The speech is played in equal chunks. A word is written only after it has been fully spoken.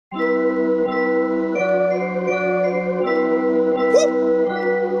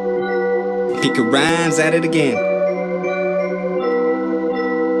Pika Rhymes at it again.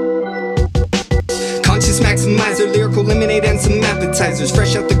 Conscious maximizer, lyrical lemonade and some appetizers.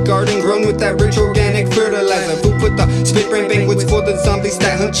 Fresh out the garden, grown with that rich organic fertilizer. Food for the spit brain banquets for the zombies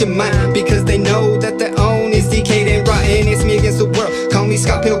that hunt your mind, because they know that their own is decayed and rotten. It's me against the world. Call me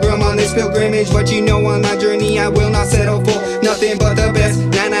Scott Pilgrim on this pilgrimage, but you know on my journey I will not settle for nothing but the best.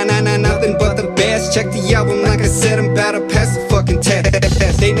 Nothing but the best. Check the album, like I said, I'm about to pass the fucking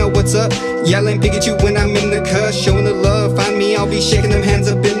test. They know what's up, yelling Pikachu when I'm in the cuss, showing the love. Find me, I'll be shaking them hands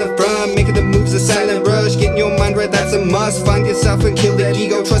up in the front, making the moves a silent rush. Getting your mind right, that's a must. Find yourself and kill that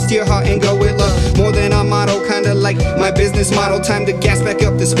ego. Trust your heart and go with love. More than a motto, kinda like my business model. Time to gas back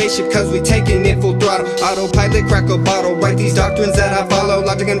up the spaceship, cause we taking it full throttle. Autopilot, crack a bottle. Write these doctrines that I follow.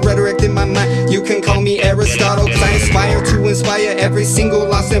 Logic and rhetoric in my mind. You can call me Aristotle, cause I inspire to inspire every single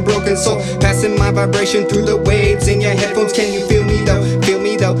lost and broken soul. Passing my vibration through the waves in your headphones. Can you feel me though? Feel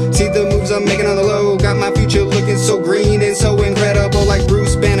me though. See the moves I'm making on the low. Got my future looking so green and so incredible, like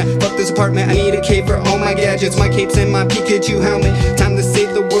Bruce Banner. Fuck this apartment, I need a cave for all my gadgets, my capes and my Pikachu helmet. Time to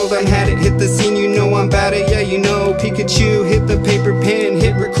save the world, I'm had it. Hit the scene, you know I'm about it. Yeah, you know Pikachu. Hit the paper pen,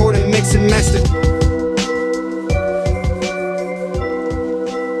 hit record and mix and master.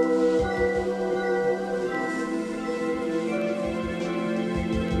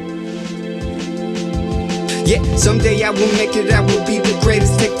 Yeah, someday I will make it, I will be the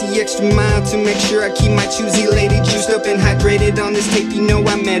greatest. Take the extra mile to make sure I keep my choosy lady juiced up and hydrated. On this tape, you know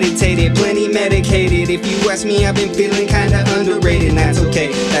I meditated, plenty medicated. If you ask me, I've been feeling kinda underrated. And that's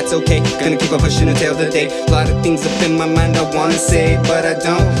okay, that's okay, gonna keep on pushing until the day. A lot of things up in my mind I wanna say, but I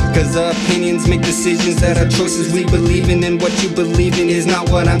don't, cause opinions make decisions that are choices we believe in. And what you believe in is not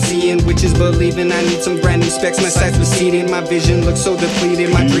what I'm seeing, which is believing. I need some brand new specs, my sights receding. My vision looks so depleted,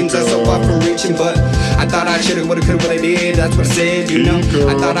 my dreams are so far from reaching. But I thought I should've, would've, could've, what I did, that's what I said, you know.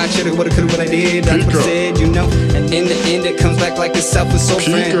 I thought I should've, would've, could've, what I did, that's what I said, you know. And in the end it comes back like a selfless soul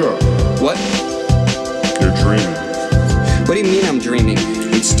friend. What? You're dreaming. What do you mean I'm dreaming?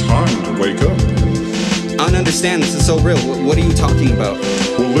 It's time to wake up. I don't understand, this is so real. What are you talking about?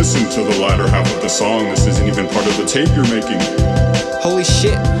 Well, listen to the latter half of the song. This isn't even part of the tape you're making. Holy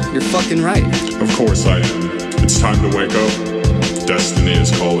shit, you're fucking right. Of course I am. It's time to wake up. Destiny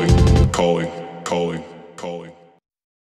is calling, calling, calling.